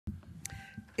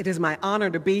It is my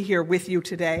honor to be here with you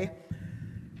today.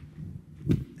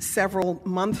 Several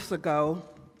months ago,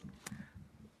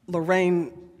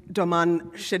 Lorraine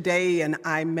Doman Shadei and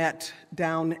I met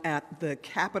down at the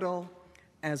Capitol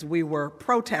as we were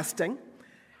protesting,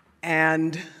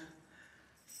 and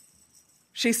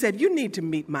she said, "You need to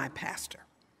meet my pastor."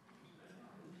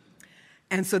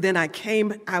 And so then I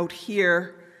came out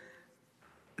here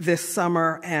this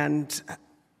summer, and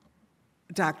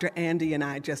Dr. Andy and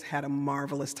I just had a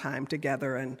marvelous time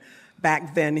together. And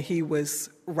back then he was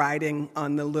riding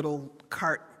on the little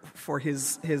cart for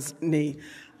his knee.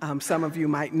 Some of you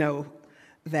might know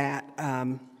that.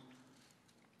 And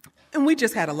we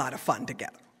just had a lot of fun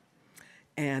together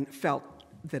and felt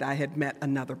that I had met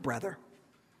another brother.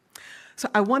 So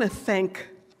I want to thank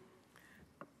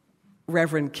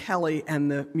Reverend Kelly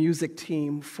and the music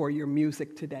team for your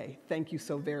music today. Thank you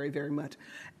so very, very much.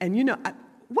 And you know,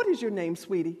 what is your name,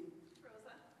 sweetie?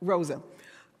 Rosa.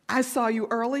 I saw you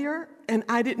earlier, and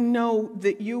I didn't know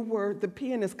that you were the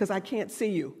pianist because I can't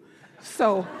see you.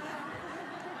 So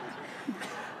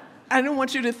I didn't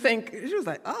want you to think, she was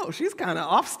like, oh, she's kind of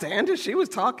off-standard. She was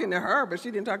talking to her, but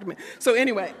she didn't talk to me. So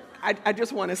anyway, I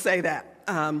just want to say that.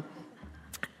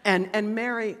 And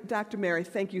Mary, Dr. Mary,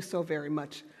 thank you so very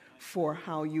much for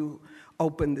how you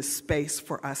opened the space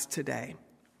for us today.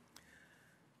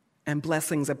 And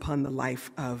blessings upon the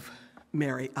life of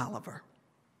Mary Oliver.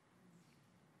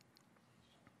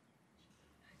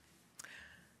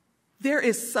 There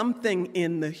is something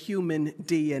in the human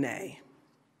DNA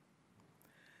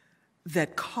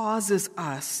that causes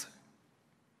us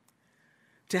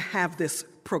to have this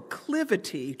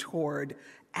proclivity toward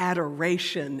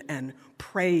adoration and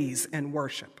praise and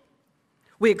worship.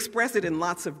 We express it in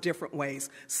lots of different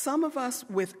ways, some of us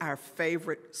with our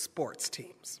favorite sports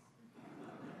teams.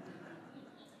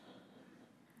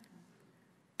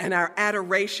 And our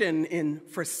adoration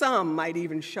for some might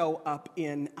even show up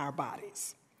in our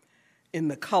bodies, in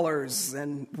the colors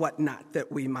and whatnot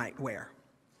that we might wear.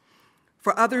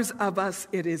 For others of us,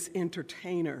 it is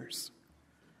entertainers.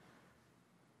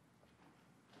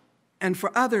 And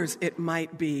for others, it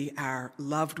might be our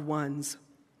loved ones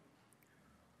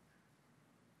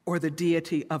or the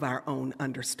deity of our own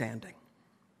understanding.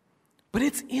 But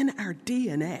it's in our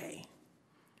DNA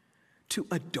to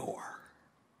adore.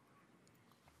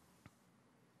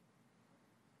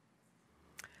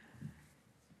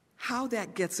 How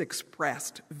that gets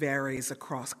expressed varies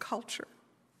across culture,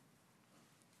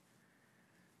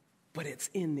 but it's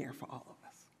in there for all of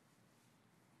us.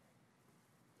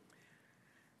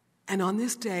 And on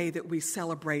this day that we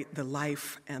celebrate the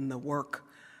life and the work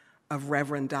of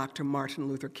Reverend Dr. Martin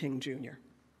Luther King Jr.,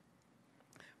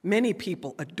 many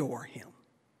people adore him.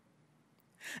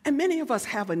 And many of us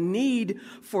have a need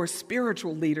for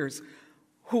spiritual leaders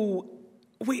who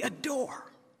we adore,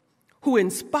 who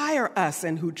inspire us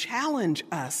and who challenge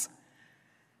us,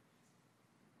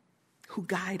 who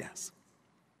guide us.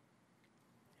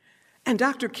 And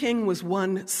Dr. King was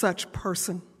one such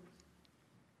person.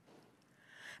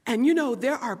 And you know,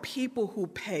 there are people who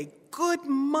pay good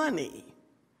money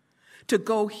to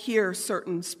go hear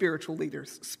certain spiritual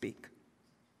leaders speak.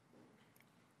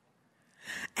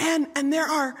 And there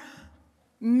are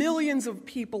millions of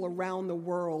people around the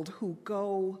world who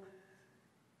go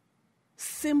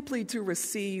simply to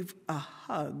receive a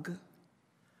hug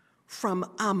from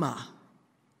Amma,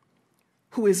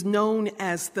 who is known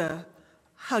as the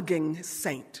hugging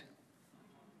saint.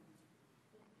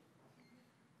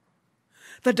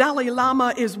 The Dalai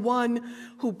Lama is one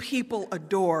who people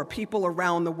adore, people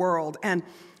around the world, and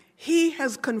he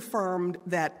has confirmed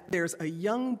that there's a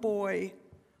young boy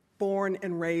born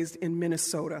and raised in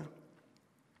Minnesota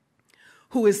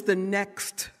who is the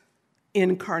next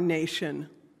incarnation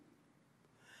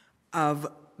of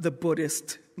the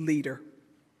Buddhist leader.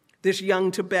 This young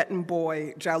Tibetan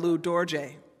boy, Jalu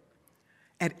Dorje,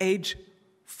 at age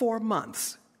 4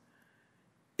 months,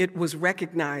 it was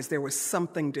recognized there was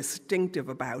something distinctive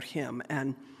about him,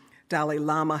 and Dalai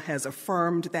Lama has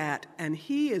affirmed that, and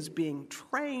he is being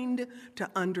trained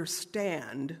to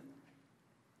understand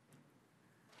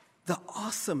the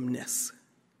awesomeness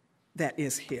that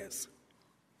is his.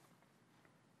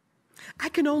 I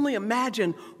can only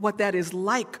imagine what that is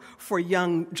like for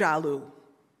young Jalu,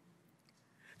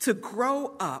 to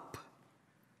grow up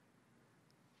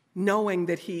knowing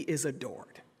that he is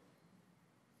adored.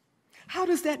 How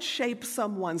does that shape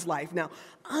someone's life? Now,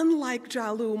 unlike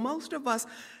Jalu, most of us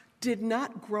did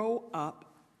not grow up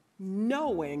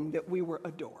knowing that we were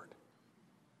adored.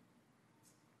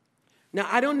 Now,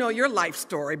 I don't know your life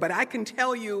story, but I can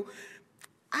tell you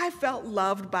I felt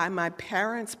loved by my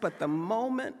parents, but the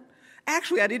moment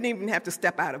Actually, I didn't even have to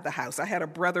step out of the house. I had a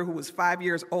brother who was 5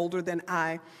 years older than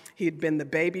I. He had been the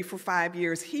baby for 5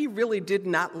 years. He really did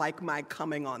not like my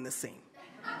coming on the scene.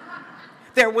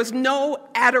 There was no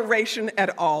adoration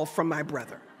at all from my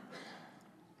brother.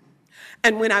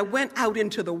 And when I went out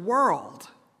into the world,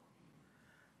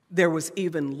 there was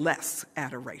even less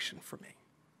adoration for me.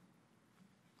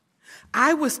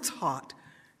 I was taught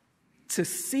to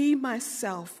see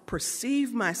myself,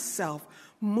 perceive myself,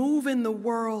 move in the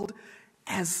world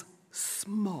as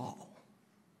small.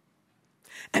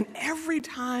 And every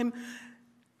time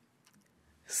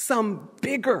some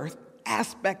bigger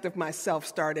aspect of myself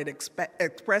started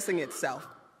expressing itself,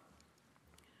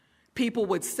 people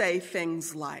would say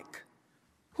things like,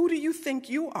 "Who do you think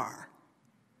you are?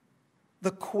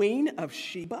 The Queen of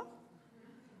Sheba?"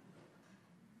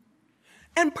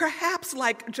 And perhaps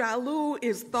like Jalu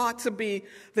is thought to be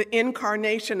the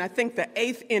incarnation, I think the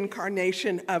 8th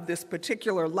incarnation of this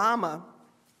particular Lama,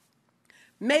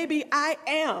 maybe I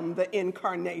am the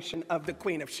incarnation of the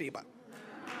Queen of Sheba.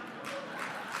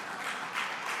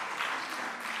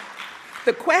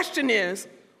 The question is,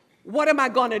 what am I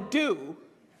going to do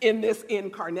in this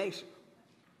incarnation?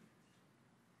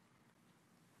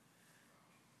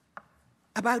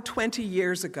 About 20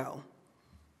 years ago,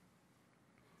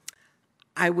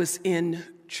 I was in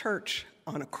church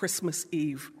on a Christmas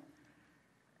Eve.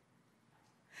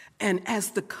 And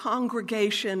as the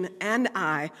congregation and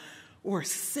I were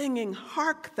singing,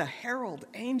 "Hark the herald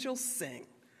angels sing,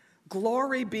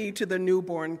 glory be to the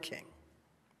newborn King,"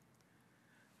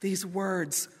 these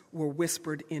words were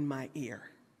whispered in my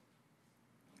ear.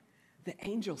 The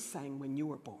angels sang when you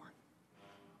were born.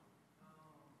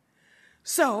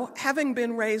 So, having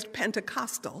been raised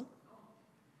Pentecostal,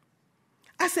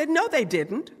 I said, no, they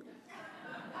didn't.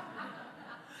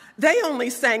 They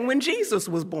only sang when Jesus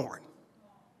was born.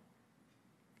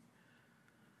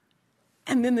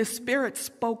 And then the Spirit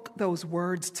spoke those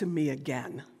words to me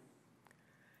again.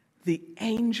 The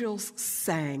angels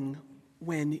sang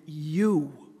when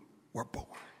you were born.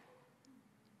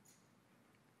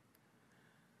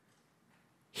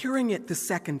 Hearing it the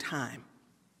second time,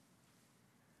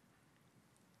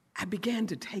 I began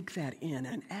to take that in,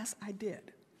 and as I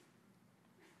did,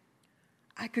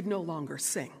 I could no longer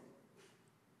sing.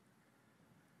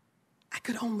 I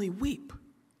could only weep.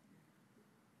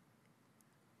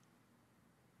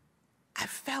 I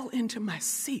fell into my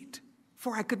seat,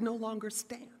 for I could no longer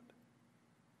stand.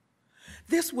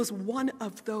 This was one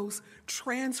of those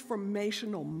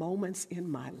transformational moments in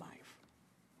my life.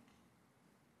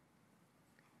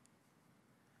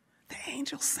 The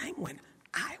angels sang when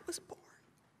I was born.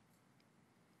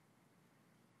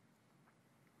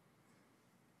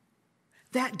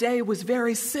 That day was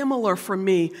very similar for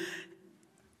me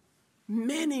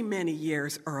many, many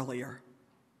years earlier,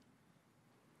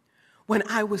 when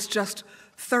I was just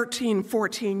 13,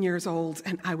 14 years old,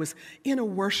 and I was in a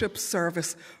worship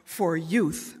service for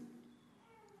youth.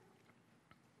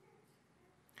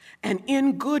 And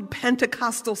in good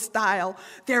Pentecostal style,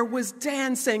 there was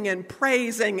dancing and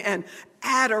praising and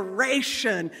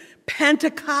adoration,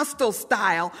 Pentecostal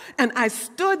style. And I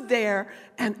stood there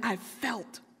and I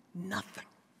felt nothing.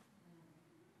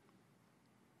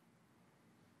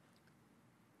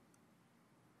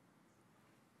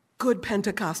 Good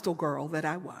Pentecostal girl that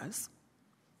I was,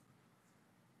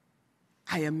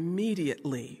 I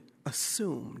immediately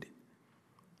assumed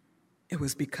it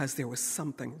was because there was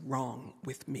something wrong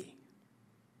with me.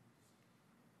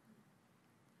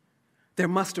 There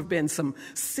must have been some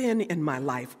sin in my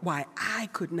life why I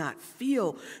could not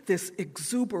feel this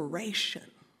exuberance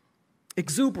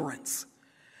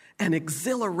and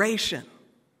exhilaration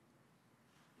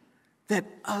that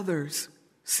others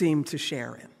seem to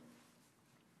share in.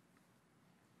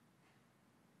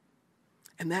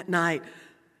 And that night,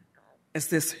 as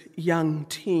this young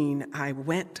teen, I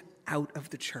went out of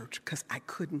the church because I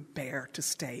couldn't bear to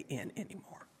stay in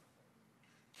anymore.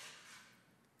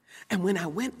 And when I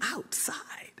went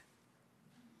outside,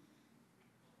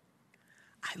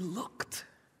 I looked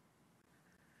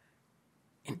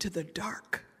into the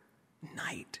dark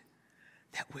night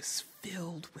that was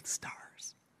filled with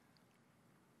stars.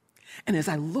 And as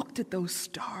I looked at those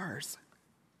stars,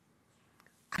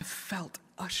 I felt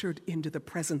ushered into the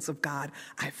presence of God.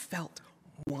 I felt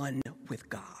one with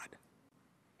God.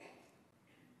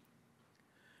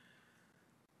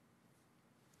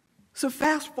 So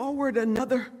fast forward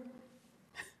another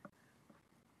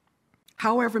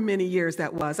however many years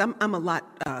that was. I'm a lot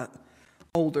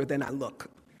older than I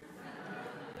look.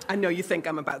 I know you think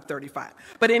I'm about 35.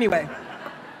 But anyway,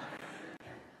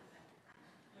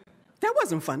 that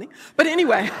wasn't funny. But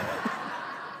anyway,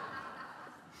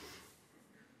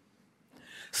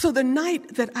 So the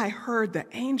night that I heard the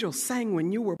angels sang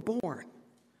when you were born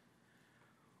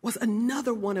was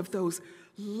another one of those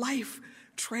life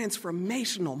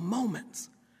transformational moments.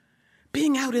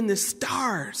 Being out in the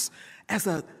stars as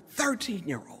a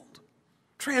 13-year-old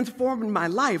transformed my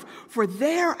life, for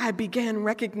there I began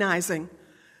recognizing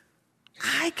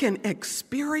I can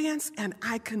experience and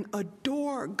I can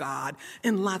adore God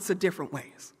in lots of different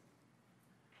ways.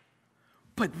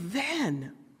 But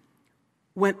then,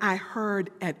 when I heard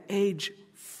at age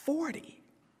 40,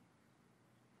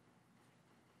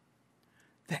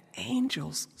 the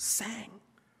angels sang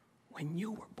when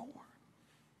you were born,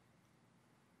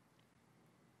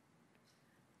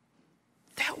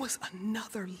 that was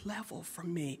another level for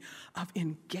me of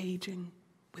engaging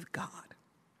with God.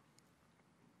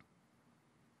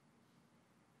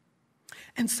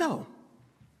 And so,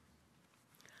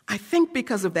 I think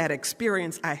because of that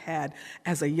experience I had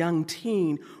as a young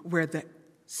teen where the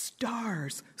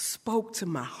stars spoke to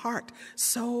my heart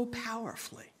so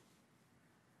powerfully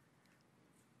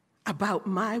about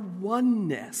my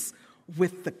oneness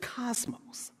with the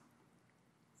cosmos,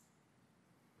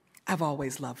 I've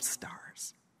always loved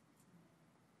stars.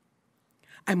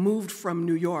 I moved from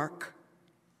New York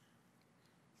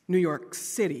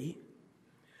City,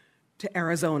 to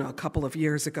Arizona a couple of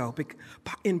years ago,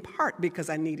 in part because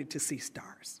I needed to see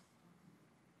stars.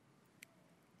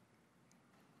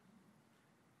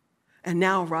 And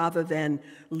now, rather than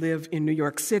live in New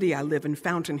York City, I live in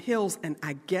Fountain Hills, and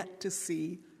I get to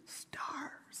see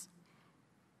stars.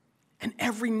 And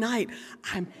every night,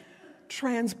 I'm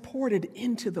transported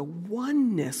into the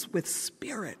oneness with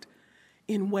spirit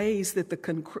in ways that the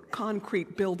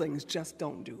concrete buildings just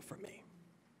don't do for me.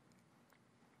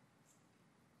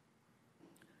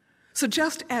 So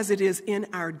just as it is in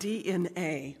our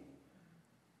DNA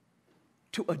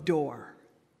to adore,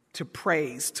 to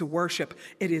praise, to worship,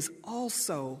 it is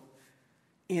also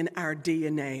in our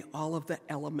DNA all of the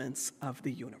elements of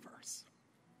the universe.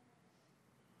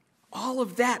 All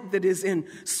of that that is in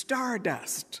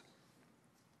stardust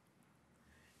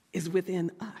is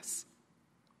within us.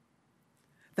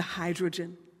 The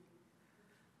hydrogen,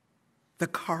 the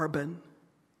carbon,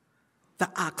 the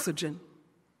oxygen.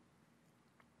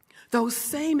 Those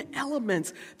same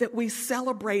elements that we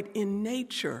celebrate in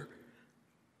nature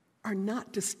are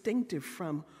not distinctive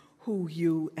from who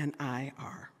you and I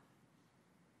are.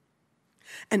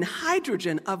 And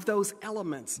hydrogen of those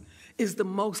elements is the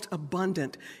most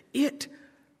abundant. It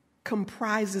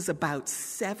comprises about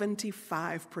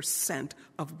 75%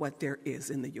 of what there is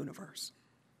in the universe.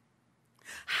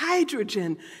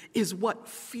 Hydrogen is what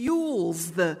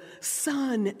fuels the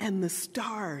sun and the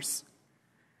stars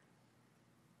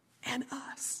and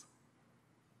us.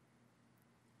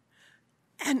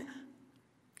 And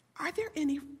are there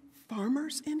any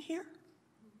farmers in here?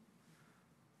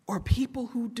 Or people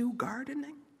who do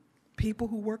gardening? People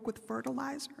who work with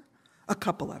fertilizer? A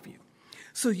couple of you.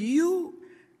 So you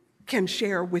can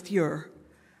share with your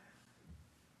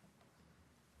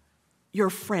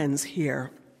friends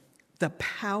here the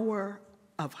power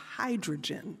of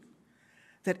hydrogen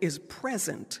that is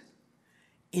present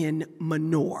in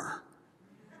manure.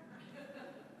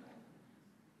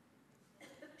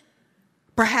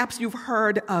 Perhaps you've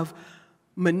heard of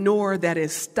manure that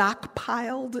is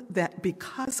stockpiled, that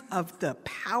because of the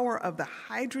power of the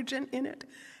hydrogen in it,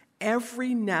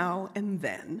 every now and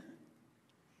then,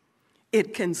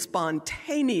 it can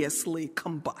spontaneously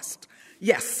combust.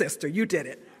 Yes, sister, you did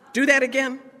it. Do that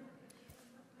again.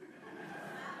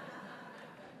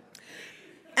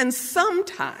 And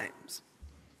sometimes,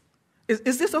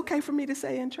 is this okay for me to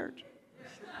say in church?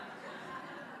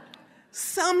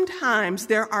 Sometimes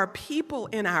there are people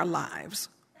in our lives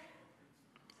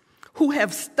who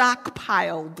have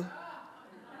stockpiled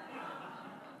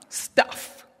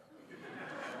stuff.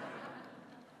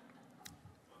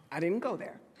 I didn't go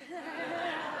there.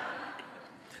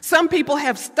 Some people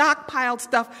have stockpiled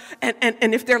stuff,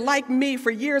 and if they're like me,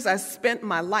 for years I spent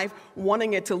my life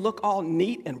wanting it to look all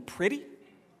neat and pretty,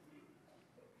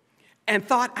 and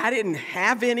thought I didn't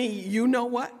have any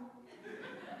you-know-what.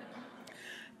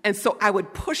 And so I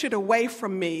would push it away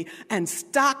from me and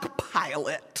stockpile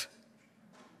it.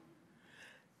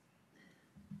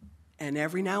 And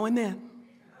every now and then,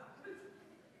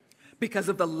 because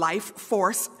of the life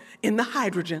force in the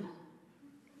hydrogen,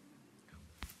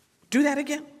 do that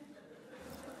again.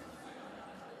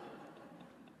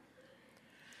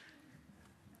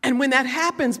 And when that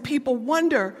happens, people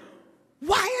wonder,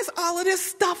 why is all of this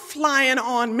stuff flying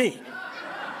on me?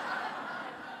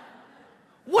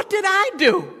 What did I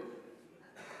do?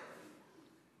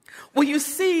 Well, you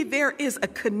see, there is a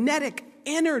kinetic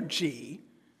energy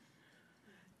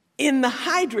in the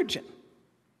hydrogen,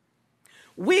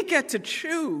 we get to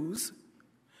choose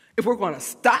if we're going to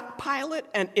stockpile it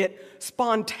and it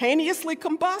spontaneously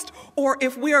combust, or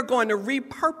if we are going to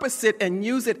repurpose it and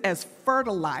use it as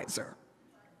fertilizer.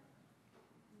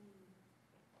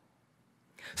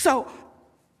 So,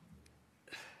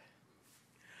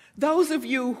 those of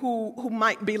you who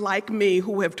might be like me,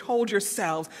 who have told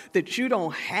yourselves that you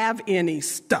don't have any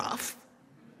stuff,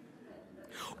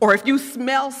 or if you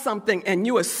smell something and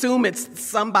you assume it's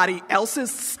somebody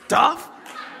else's stuff,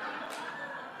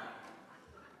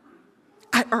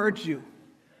 I urge you,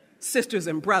 sisters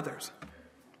and brothers,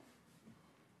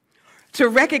 to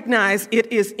recognize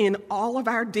it is in all of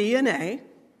our DNA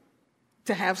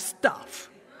to have stuff.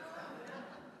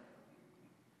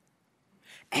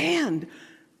 And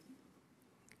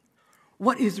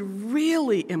what is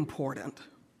really important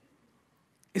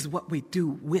is what we do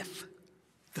with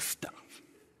the stuff.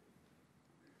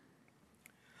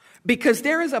 Because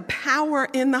there is a power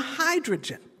in the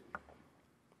hydrogen.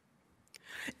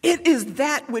 It is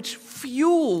that which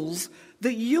fuels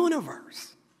the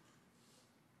universe.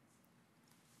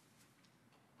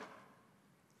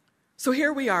 So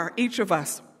here we are, each of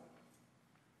us,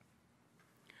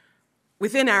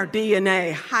 within our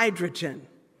DNA, hydrogen,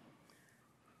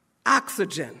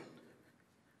 oxygen,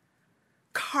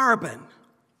 carbon,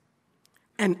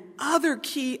 and other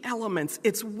key elements.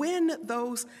 It's when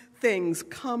those things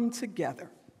come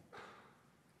together,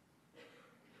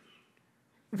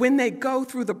 when they go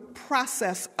through the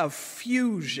process of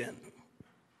fusion,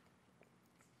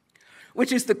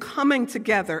 which is the coming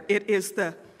together. It is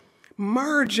the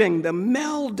merging, the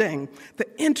melding, the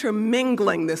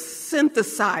intermingling, the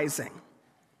synthesizing.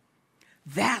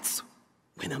 That's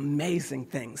when amazing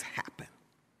things happen,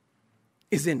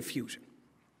 is in fusion.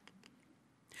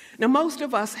 Now, most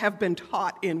of us have been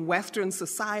taught in Western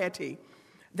society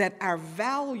that our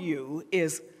value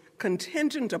is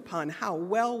contingent upon how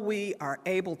well we are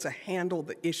able to handle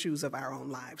the issues of our own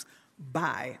lives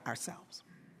by ourselves.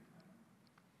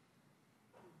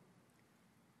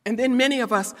 And then many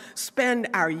of us spend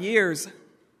our years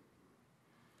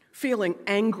feeling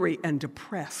angry and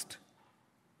depressed,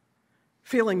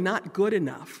 feeling not good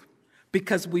enough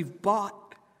because we've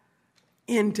bought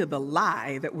into the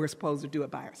lie that we're supposed to do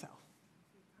it by ourselves.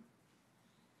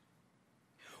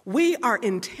 We are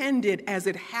intended, as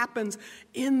it happens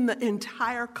in the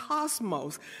entire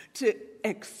cosmos, to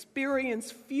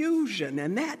experience fusion,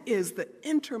 and that is the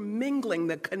intermingling,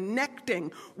 the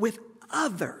connecting with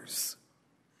others.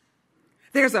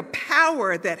 There's a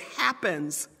power that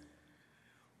happens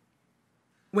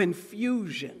when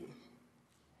fusion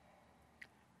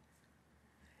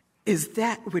is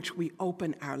that which we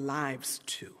open our lives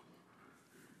to.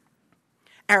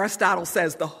 Aristotle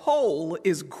says the whole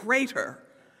is greater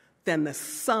than the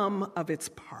sum of its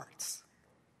parts.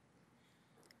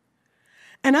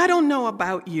 And I don't know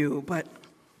about you, but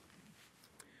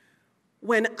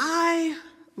when I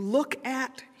look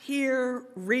at, hear,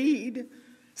 read,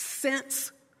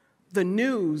 sense the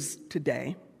news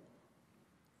today,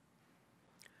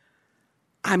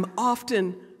 I'm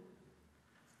often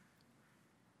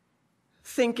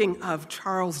thinking of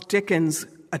Charles Dickens'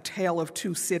 A Tale of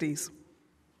Two Cities.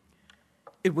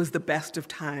 It was the best of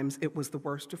times, it was the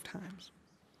worst of times.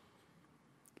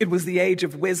 It was the age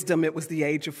of wisdom, it was the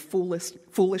age of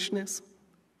foolishness.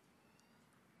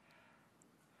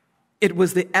 It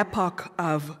was the epoch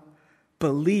of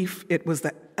belief, it was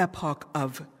the epoch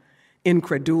of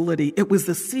incredulity. It was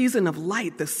the season of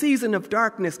light, the season of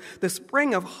darkness, the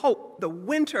spring of hope, the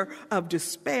winter of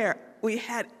despair. We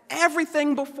had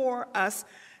everything before us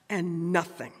and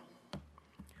nothing.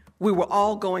 We were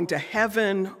all going to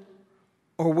heaven,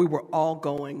 or we were all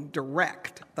going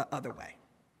direct the other way.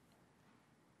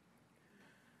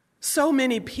 So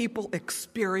many people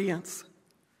experience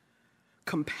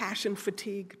compassion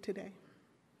fatigue today.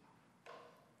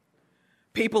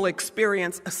 People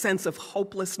experience a sense of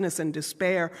hopelessness and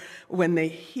despair when they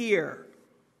hear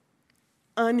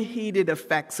unheeded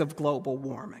effects of global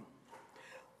warming,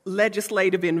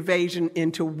 legislative invasion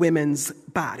into women's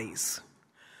bodies,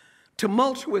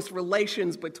 tumultuous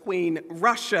relations between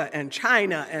Russia and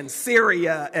China and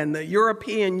Syria and the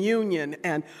European Union,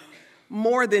 and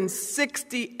more than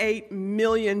 68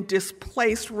 million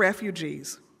displaced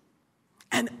refugees,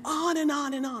 and on and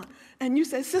on and on. And you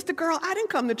say, sister girl, I didn't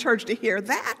come to church to hear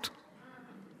that.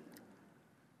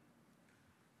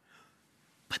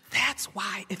 But that's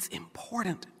why it's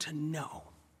important to know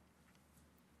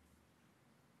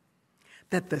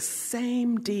that the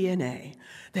same DNA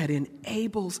that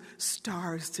enables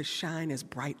stars to shine as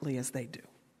brightly as they do,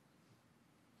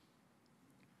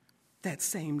 that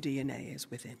same DNA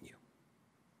is within you.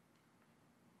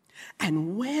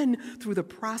 And when, through the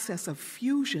process of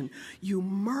fusion, you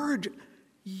merge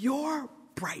your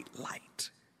bright light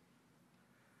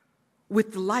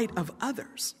with the light of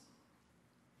others,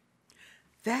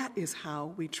 that is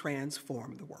how we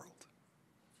transform the world.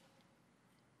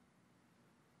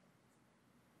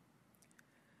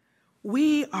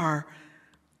 We are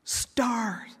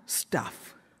star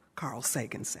stuff, Carl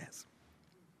Sagan says.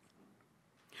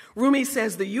 Rumi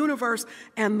says the universe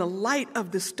and the light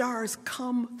of the stars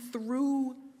come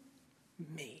through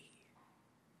me.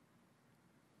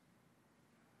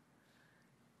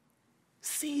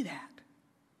 See that.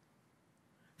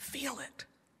 Feel it.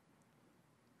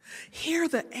 Hear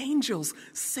the angels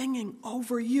singing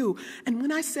over you. And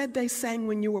when I said they sang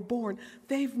when you were born,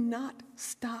 they've not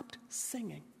stopped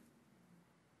singing.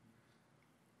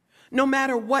 No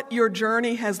matter what your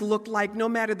journey has looked like, no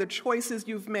matter the choices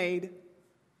you've made,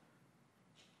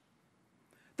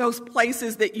 those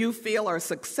places that you feel are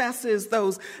successes,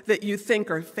 those that you think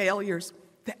are failures,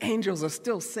 the angels are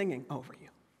still singing over you.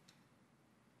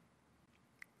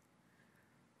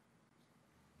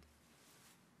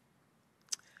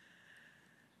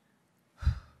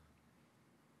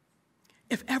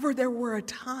 If ever there were a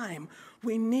time,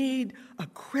 we need a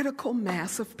critical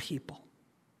mass of people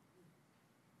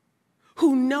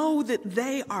who know that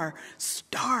they are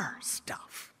star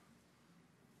stuff,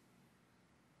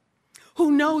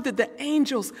 who know that the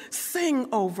angels sing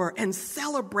over and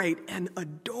celebrate and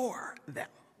adore them.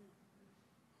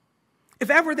 If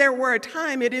ever there were a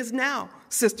time, it is now,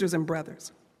 sisters and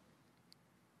brothers.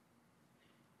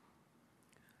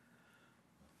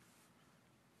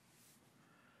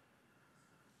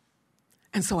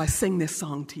 And so I sing this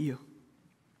song to you.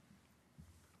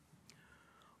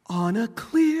 On a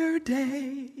clear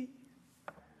day,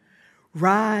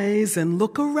 rise and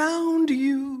look around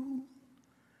you,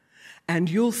 and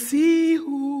you'll see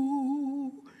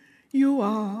who you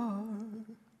are.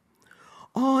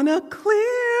 On a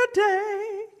clear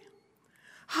day,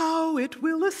 how it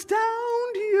will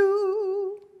astound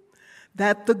you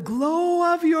that the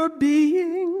glow of your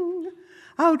being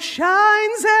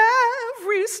outshines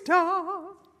every star.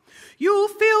 You'll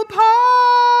feel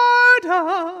part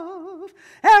of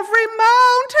every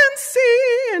mountain,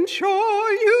 sea, and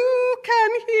shore. You can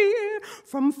hear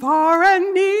from far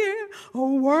and near a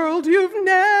world you've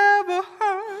never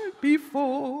heard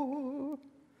before.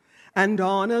 And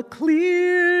on a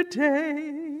clear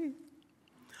day,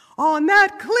 on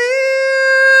that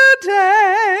clear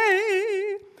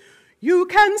day, you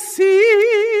can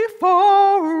see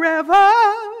forever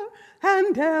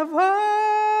and ever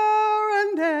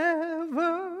and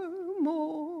evermore.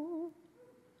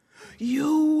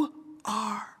 You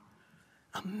are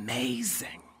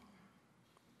amazing.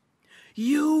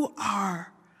 You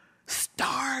are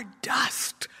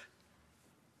stardust.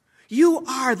 You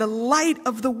are the light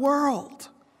of the world.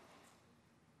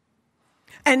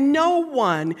 And no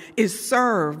one is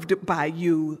served by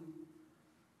you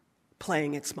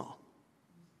playing it small.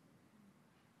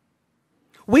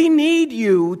 We need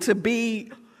you to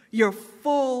be your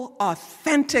full,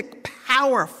 authentic,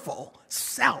 powerful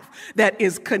self that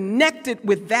is connected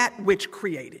with that which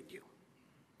created you.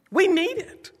 We need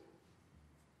it.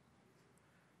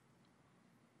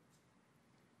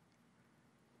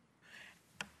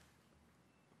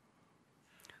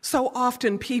 So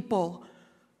often people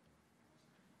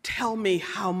tell me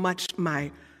how much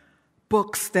my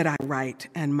books that I write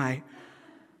and my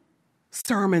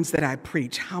sermons that I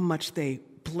preach, how much they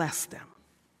bless them.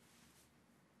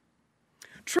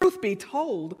 Truth be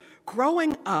told,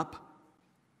 growing up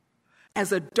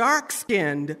as a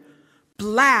dark-skinned,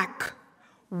 black,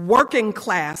 working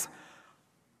class,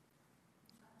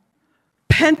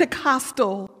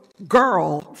 Pentecostal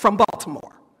girl from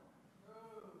Baltimore,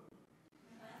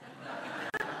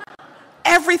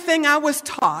 everything I was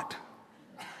taught,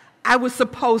 I was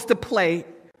supposed to play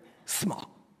small.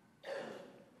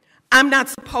 I'm not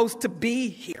supposed to be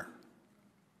here.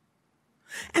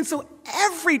 And so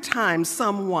every time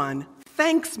someone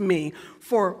thanks me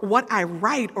for what I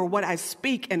write or what I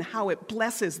speak and how it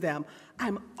blesses them,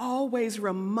 I'm always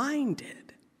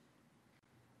reminded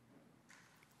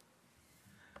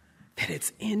that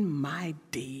it's in my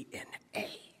DNA.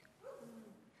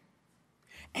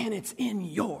 And it's in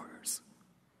yours.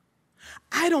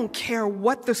 I don't care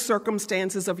what the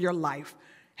circumstances of your life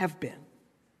have been.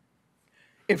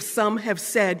 If some have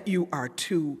said you are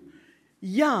too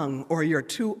young, or you're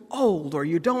too old, or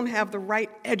you don't have the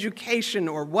right education,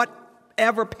 or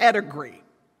whatever pedigree,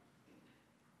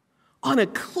 on a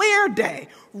clear day,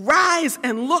 rise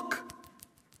and look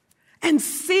and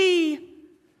see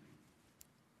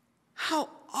how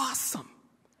awesome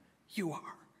you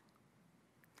are.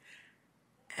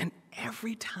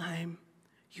 every time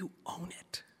you own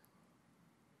it.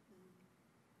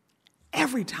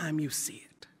 Every time you see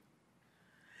it.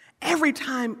 Every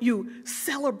time you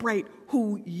celebrate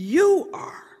who you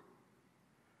are.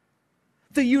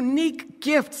 The unique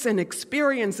gifts and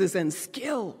experiences and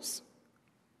skills.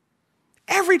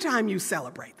 Every time you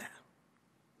celebrate that,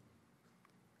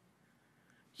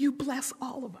 you bless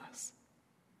all of us.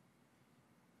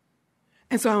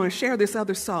 And so I want to share this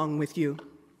other song with you.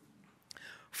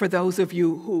 For those of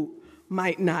you who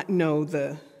might not know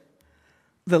the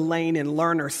Lane and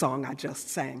Lerner song I just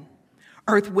sang.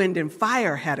 Earth, Wind, and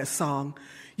Fire had a song.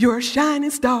 You're a shining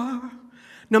star,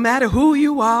 no matter who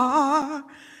you are,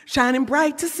 shining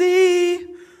bright to see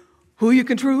who you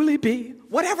can truly be.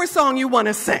 Whatever song you want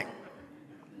to sing.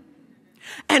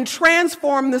 And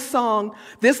transform the song,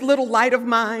 this little light of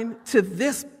mine, to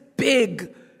this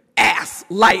big ass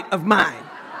light of mine.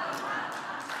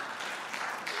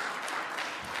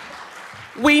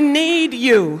 We need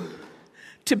you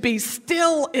to be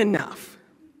still enough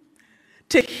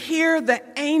to hear the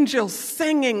angels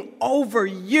singing over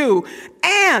you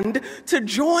and to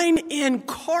join in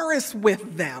chorus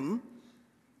with them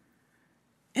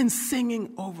in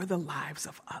singing over the lives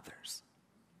of others.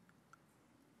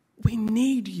 We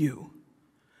need you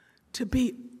to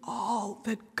be all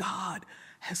that God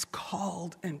has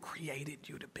called and created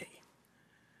you to be.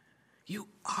 You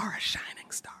are a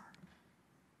shining star.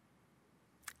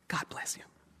 God bless you.